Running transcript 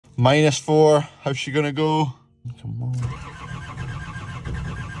-4. How's she gonna go? Come on.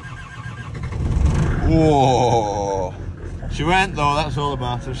 Whoa. She went though, that's all that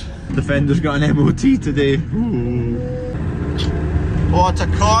matters. Defender's got an MOT today. Ooh. What a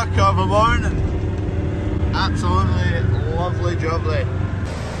cork of a morning. Absolutely lovely jubbly.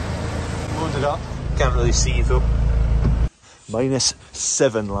 Loaded up. Can't really see though.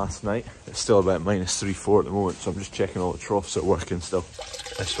 -7 last night. It's still about -3, -4 at the moment, so I'm just checking all the troughs are working still.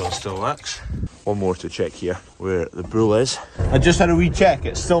 This one still works. One more to check here, where the bull is. I just had a wee check,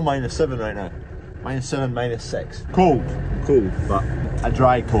 it's still -7 right now. -7, -6. Cold, but a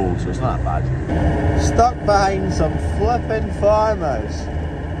dry cold, so it's not bad. Stuck behind some flipping farmers,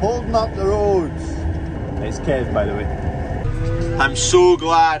 holding up the roads. It's Kev, by the way. I'm so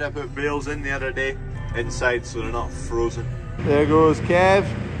glad I put bales in the other day, inside, so they're not frozen. There goes Kev.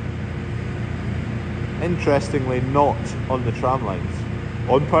 Interestingly, not on the tram lines.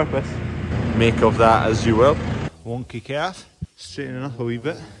 On purpose. Make of that as you will. Wonky calf. Straightening up a wee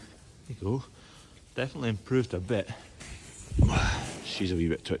bit. There you go. Definitely improved a bit. She's a wee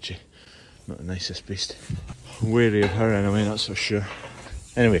bit twitchy. Not the nicest beast. Wary of her anyway, that's for sure.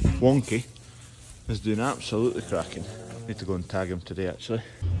 Anyway, Wonky is doing absolutely cracking. Need to go and tag him today actually.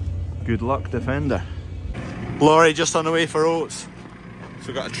 Good luck, Defender. Lorry just on the way for oats. So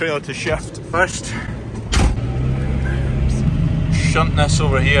we've got a trailer to shift first. Shunt this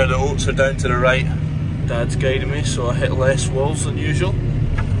over here, the oats are down to the right. Dad's guiding me so I hit less walls than usual.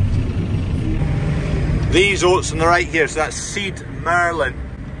 These oats on the right here, so that's seed Merlin.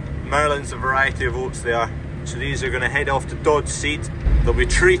 Merlin's a variety of oats they are. So these are going to head off to Dod's seed. They'll be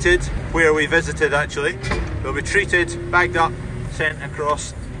treated, where we visited actually. They'll be treated, bagged up, sent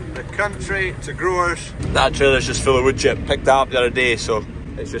across the country to growers. That trailer's just full of wood chip, picked that up the other day, so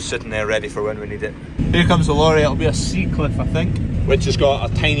it's just sitting there ready for when we need it. Here comes the lorry, it'll be a Seacliff I think, which has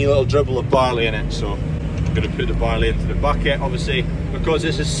got a tiny little dribble of barley in it, so I'm going to put the barley into the bucket, obviously, because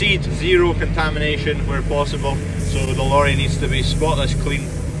this is seed, zero contamination where possible, so the lorry needs to be spotless clean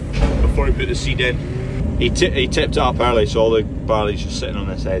before we put the seed in. He tipped it up early, so all the barley's just sitting on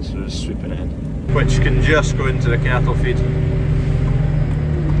this edge, so we're just sweeping it in. Which can just go into the cattle feed.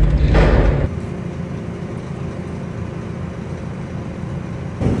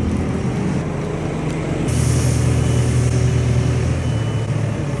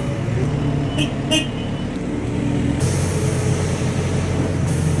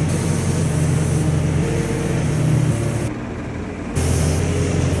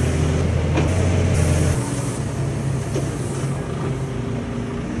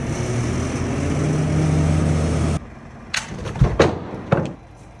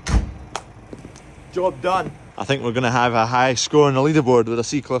 Job done. I think we're going to have a high score on the leaderboard with a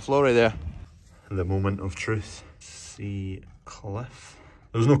Seacliff lorry there. The moment of truth. Seacliff.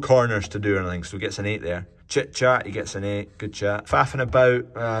 There was no corners to do or anything, so he gets an 8 there. Chit chat, he gets an 8. Good chat. Faffing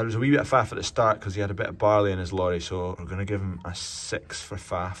about. There was a wee bit of faff at the start because he had a bit of barley in his lorry, so we're going to give him a 6 for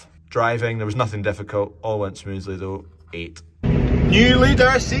faff. Driving, there was nothing difficult. All went smoothly though. 8. New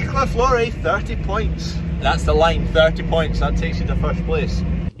leader, Seacliff lorry, 30 points. That's the line, 30 points. That takes you to first place.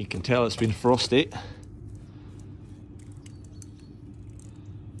 You can tell it's been frosty.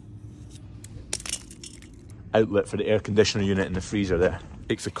 Outlet for the air conditioner unit in the freezer there.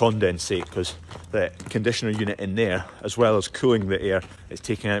 Takes the condensate because the conditioner unit in there, as well as cooling the air, is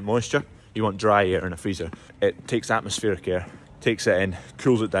taking out moisture. You want dry air in a freezer. It takes atmospheric air, takes it in,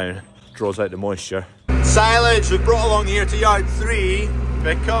 cools it down, draws out the moisture. Silage we've brought along here to yard 3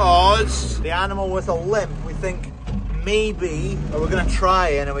 because the animal with a limp, we think maybe, or we're going to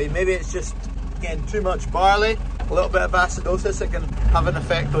try anyway, maybe it's just getting too much barley, a little bit of acidosis that can have an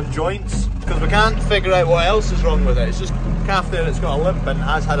effect on joints, because we can't figure out what else is wrong with it. It's just a calf there that's got a limp and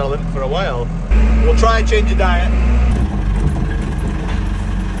has had a limp for a while. We'll try and change the diet.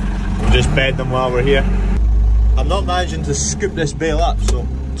 We'll just bed them while we're here. I'm not managing to scoop this bale up, so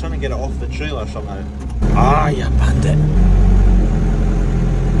I'm trying to get it off the trailer somehow. Ah, you bandit.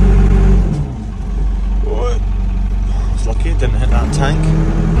 What? I was lucky it didn't hit that tank.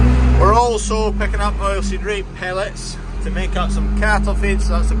 We're also picking up oilseed rape pellets to make up some cattle feed, so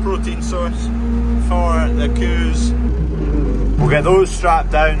that's the protein source for the coos. We'll get those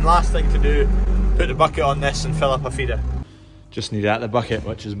strapped down. Last thing to do, put the bucket on this and fill up a feeder. Just need out the bucket,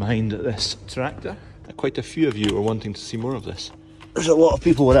 which is behind this tractor. Quite a few of you are wanting to see more of this. There's a lot of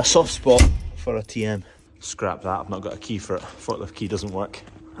people with a soft spot for a TM. Scrap that, I've not got a key for it. Forklift key doesn't work.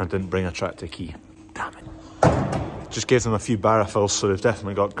 I didn't bring a tractor key. Damn it. Just gave them a few barra fills, so they've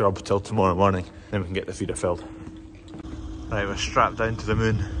definitely got grub till tomorrow morning. Then we can get the feeder filled. Right, we're strapped down to the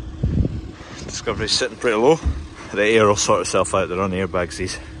moon. Discovery's sitting pretty low. The air will sort itself out, they're on airbags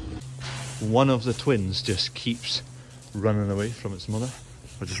these. one of the twins just keeps running away from its mother.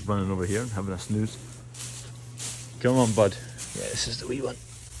 Or just running over here and having a snooze. Come on, bud. Yeah, this is the wee one.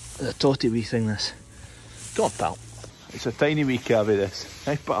 The totty wee thing, this. Come on, pal. It's a tiny wee calvie, this.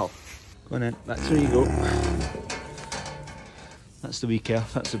 Hey, pal. Go on in. That's where you go. That's the wee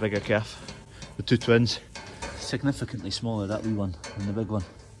calf. That's the bigger calf. The two twins. Significantly smaller, that wee one, than the big one.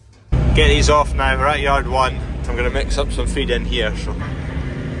 Get these off now. We're at yard 1. I'm going to mix up some feed in here. So,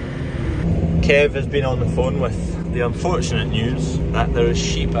 Kev has been on the phone with the unfortunate news that there is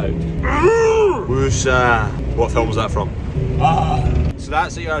sheep out. Woosa! What film was that from? So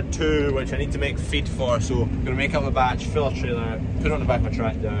that's at yard 2, which I need to make feed for. So I'm going to make up a batch, fill a trailer out, put it on the back of my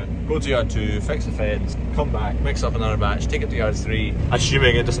tractor, go to yard 2, fix the fence, come back, mix up another batch, take it to yard 3,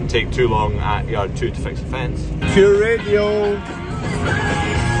 assuming it doesn't take too long at yard 2 to fix the fence. Pure radio!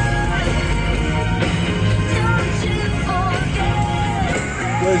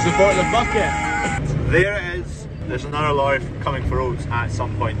 Where's the bottle of bucket? There it is. There's another lorry coming for oats at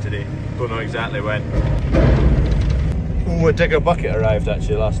some point today. Don't know exactly when. Oh, a digger bucket arrived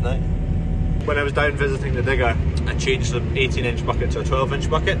actually last night. When I was down visiting the digger, I changed the 18-inch bucket to a 12-inch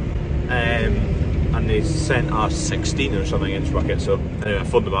bucket. And they sent a 16 or something inch bucket. So anyway, I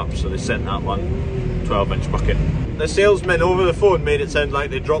phoned them up, so they sent that one 12-inch bucket. The salesman over the phone made it sound like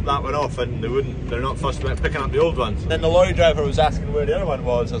they dropped that one off and they're not fussed about picking up the old ones. Then the lorry driver was asking where the other one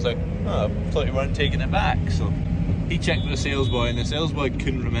was. I was like, oh, I thought you weren't taking it back. So he checked with the sales boy and the sales boy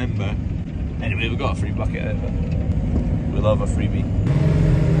couldn't remember. Anyway, we got a free bucket out of it. We love a freebie.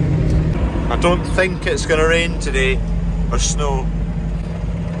 I don't think it's going to rain today or snow.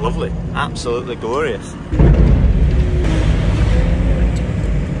 Lovely, absolutely glorious.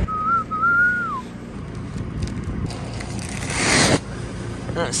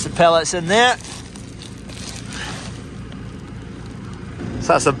 That's the pellets in there.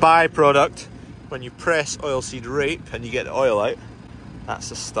 So that's a byproduct when you press oilseed rape and you get the oil out. That's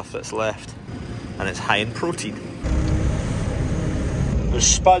the stuff that's left, and it's high in protein. There's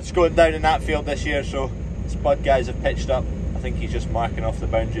spuds going down in that field this year, so spud guys have pitched up. I think he's just marking off the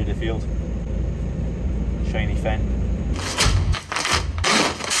boundary of the field. Shiny fin.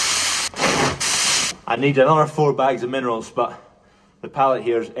 I need another 4 bags of minerals, but the pallet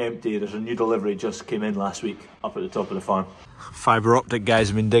here is empty. There's a new delivery just came in last week up at the top of the farm. Fibre optic guys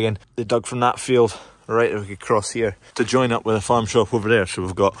have been digging. They dug from that field right across here to join up with a farm shop over there. So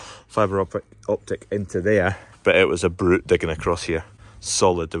we've got fibre optic into there, but it was a brute digging across here.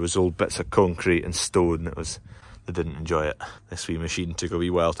 Solid. There was old bits of concrete and stone. They didn't enjoy it. This wee machine took a wee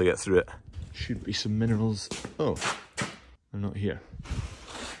while to get through it. Should be some minerals. Oh, they're not here.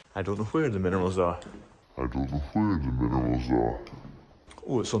 I don't know where the minerals are.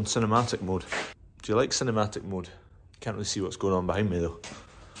 Oh, it's on cinematic mode. Do you like cinematic mode? Can't really see what's going on behind me though.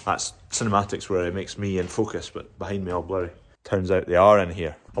 That's cinematics where it makes me in focus, but behind me all blurry. Turns out they are in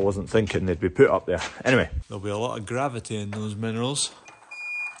here. I wasn't thinking they'd be put up there. Anyway, there'll be a lot of gravity in those minerals.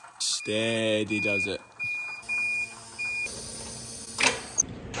 Steady does it.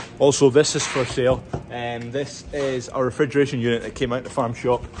 Also, this is for sale. This is a refrigeration unit that came out the farm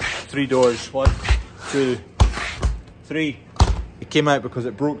shop. 3 doors, 1, 2, 3. It came out because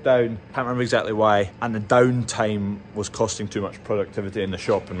it broke down, can't remember exactly why, and the downtime was costing too much productivity in the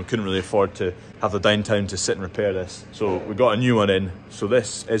shop and we couldn't really afford to have the downtime to sit and repair this. So we got a new one in, so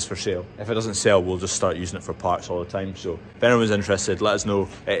this is for sale. If it doesn't sell, we'll just start using it for parts all the time. So if anyone's interested, let us know.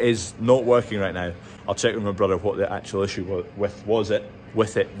 It is not working right now. I'll check with my brother what the actual issue was.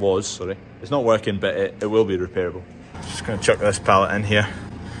 It's not working, but it will be repairable. Just gonna chuck this pallet in here,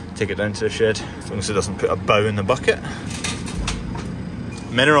 take it down to the shed, as long as it doesn't put a bow in the bucket.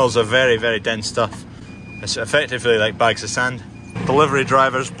 Minerals are very, very dense stuff. It's effectively like bags of sand. Delivery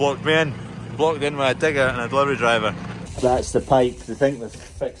drivers blocked me in. Blocked in with a digger and a delivery driver. That's the pipe. They think they've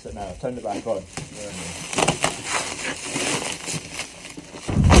fixed it now. I've turned it back on.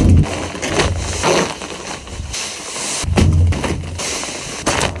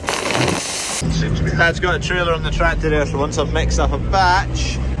 Dad's got a trailer on the tractor there, so once I've mixed up a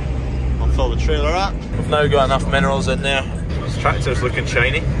batch, I'll fill the trailer up. We've now got enough minerals in there. This tractor's looking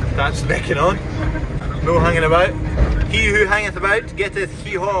shiny. That's necking on. No hanging about. He who hangeth about getteth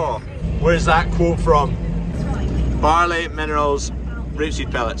fee-haw. Where's that quote from? Barley, minerals,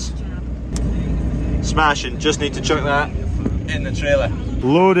 rapeseed pellets. Smashing. Just need to chuck that in the trailer.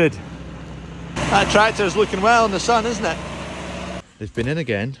 Loaded. That tractor's looking well in the sun, isn't it? They've been in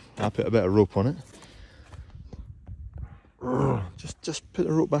again. I put a bit of rope on it. Just put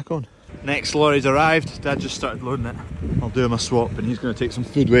the rope back on. Next lorry's arrived. Dad just started loading it. I'll do him a swap and he's going to take some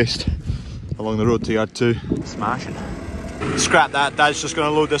food waste along the road to yard 2. Smashing. Scrap that, Dad's just going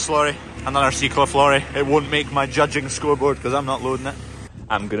to load this lorry. Another Seacliff lorry. It won't make my judging scoreboard because I'm not loading it.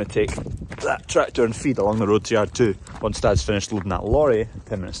 I'm going to take that tractor and feed along the road to yard 2. Once Dad's finished loading that lorry,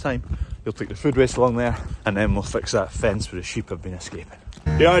 10 minutes time, he'll take the food waste along there, and then we'll fix that fence where the sheep have been escaping.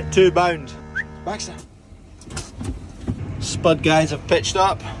 Yard 2 bound. Baxter. Spud guys have pitched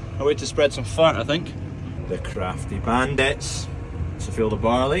up. A way to spread some fart, I think. The crafty bandits. It's a field of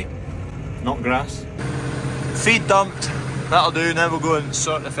barley, not grass. Feed dumped. That'll do, now we'll go and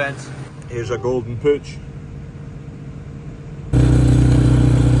sort the fence. Here's a golden pooch. The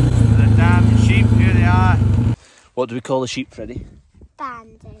damn sheep, here they are. What do we call the sheep, Freddie?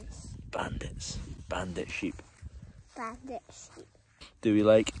 Bandits. Bandits. Bandit sheep. Bandit sheep. Do we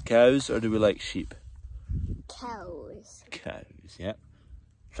like cows or do we like sheep? Cows. Cows, yep.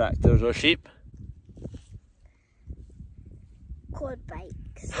 Tractors or sheep? Quad bikes.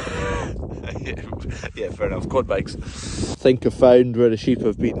 Yeah, fair enough. Quad bikes. I think I've found where the sheep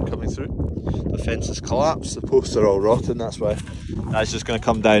have been coming through. The fence has collapsed. The posts are all rotten. That's why that's just going to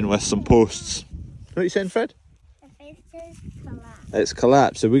come down with some posts. What are you saying, Fred? The fence is collapsed. It's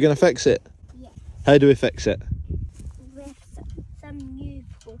collapsed. Are we going to fix it? Yeah. How do we fix it? With some new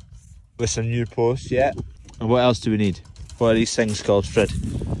posts. With some new posts, yeah. And what else do we need? What are these things called, Fred? Do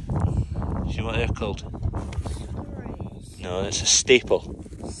you know what they're called? No, it's a staple.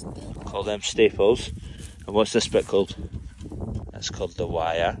 Call them staples. And what's this bit called? That's called the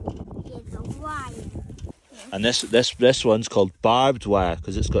wire. Yeah, the wire. And this one's called barbed wire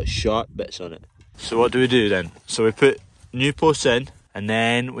because it's got sharp bits on it. So what do we do then? So we put new posts in, and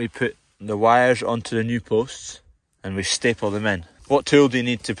then we put the wires onto the new posts, and we staple them in. What tool do you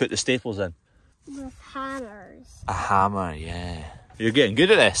need to put the staples in? With hammers. A hammer, yeah. You're getting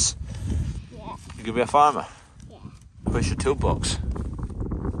good at this. Yeah. You could be a farmer. Yeah. Where's your toolbox?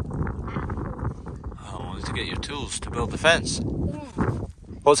 Oh, to get your tools to build the fence. Yeah.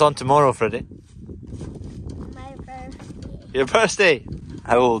 What's on tomorrow, Freddie? My birthday. Your birthday?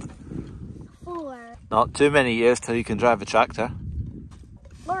 How old? 4. Not too many years till you can drive a tractor.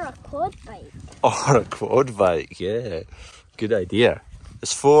 Or a quad bike. Or a quad bike, yeah. Good idea.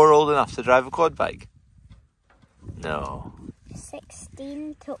 Is 4 old enough to drive a quad bike? No.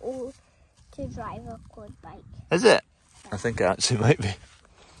 16 to drive a quad bike. Is it? I think it actually might be.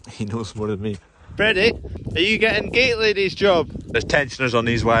 He knows more than me. Freddie, are you getting gate lady's job? There's tensioners on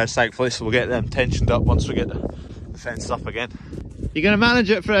these wires, thankfully, so we'll get them tensioned up once we get the fence up again. You going to manage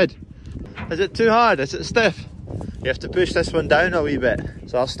it, Fred? Is it too hard? Is it stiff? You have to push this one down a wee bit.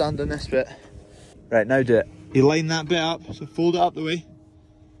 So I'll stand on this bit. Right, now do it. You line that bit up, so fold it up the way.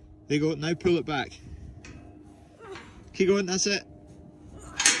 There you go, now pull it back. Keep going, that's it.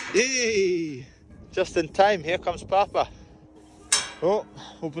 Yay! Just in time, here comes Papa. Oh,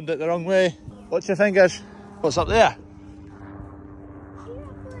 opened it the wrong way. Watch your fingers. What's up there?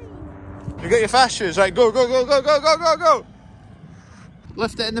 You got your fast shoes, right? Go, go, go, go, go, go, go, go!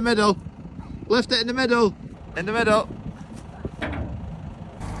 Lift it in the middle. Lift it in the middle. In the middle.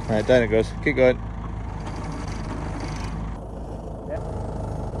 Right, down it goes. Keep going.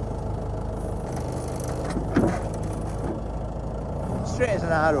 Straight as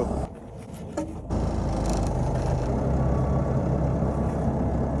an arrow.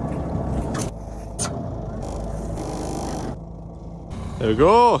 There we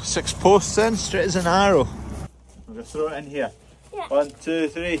go, 6 posts in, straight as an arrow. I'm going to throw it in here. Yeah. 1, 2,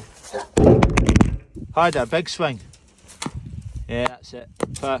 3. Hard, a big swing. Yeah, that's it.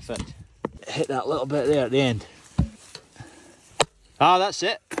 Perfect. Hit that little bit there at the end. Ah, that's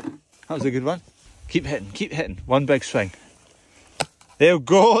it. That was a good one. Keep hitting, keep hitting. One big swing. There we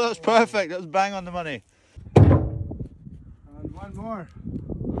go, that's perfect. That was bang on the money. And one more.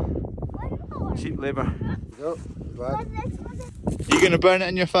 One more. Cheap labour. Go. What's this? You going to burn it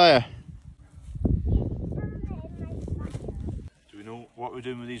in your fire? Do we know what we're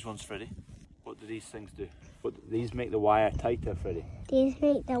doing with these ones, Freddie? What do these things do? What, these make the wire tighter, Freddie? These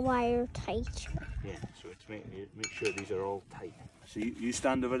make the wire tighter. Yeah, so to make sure these are all tight. So you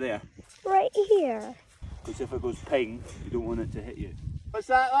stand over there. Right here. Because if it goes ping, you don't want it to hit you. What's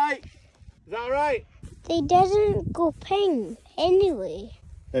that like? Is that alright? They doesn't go ping anyway.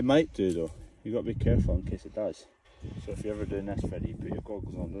 It might do though. You've got to be careful in case it does. So if you're ever doing this, Freddie, you put your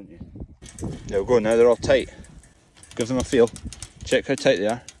goggles on, don't you? There we go, now they're all tight. Give them a feel. Check how tight they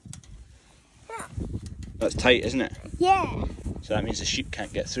are. Yeah. That's tight, isn't it? Yeah. So that means the sheep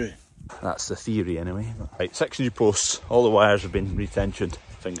can't get through. That's the theory anyway. Right, 6 new posts. All the wires have been retensioned.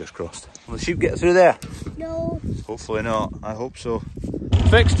 Fingers crossed. Will the sheep get through there? No. Hopefully not. I hope so.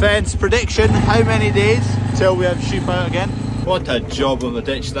 Fixed fence. Prediction. How many days till we have sheep out again? What a job on the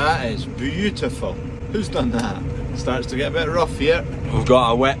ditch that is. Beautiful. Who's done that? Starts to get a bit rough here. We've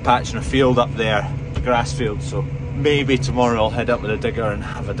got a wet patch in a field up there, a grass field, so maybe tomorrow I'll head up with a digger and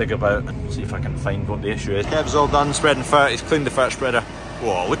have a dig about, see if I can find what the issue is. Kev's all done spreading fert, he's cleaned the fert spreader.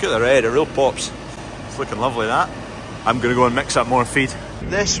 Whoa, look at the red, it real pops. It's looking lovely, that. I'm gonna go and mix up more feed.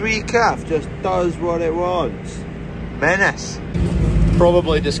 This wee calf just does what it wants. Menace.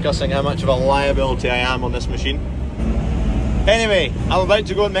 Probably discussing how much of a liability I am on this machine. Anyway, I'm about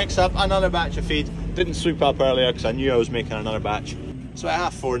to go and mix up another batch of feed. Didn't sweep up earlier because I knew I was making another batch. It's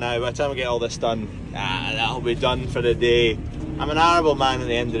about 4:30 now. By the time I get all this done, that'll be done for the day. I'm an arable man at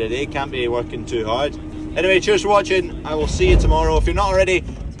the end of the day, can't be working too hard. Anyway, cheers for watching. I will see you tomorrow. If you're not already,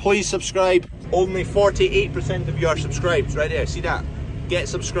 please subscribe. Only 48% of you are subscribed, right there, see that? Get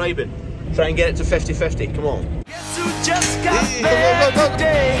subscribing. Try and get it to 50-50, come on. Guess who just got back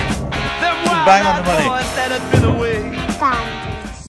today? Bang on the money. That had been away. Fine.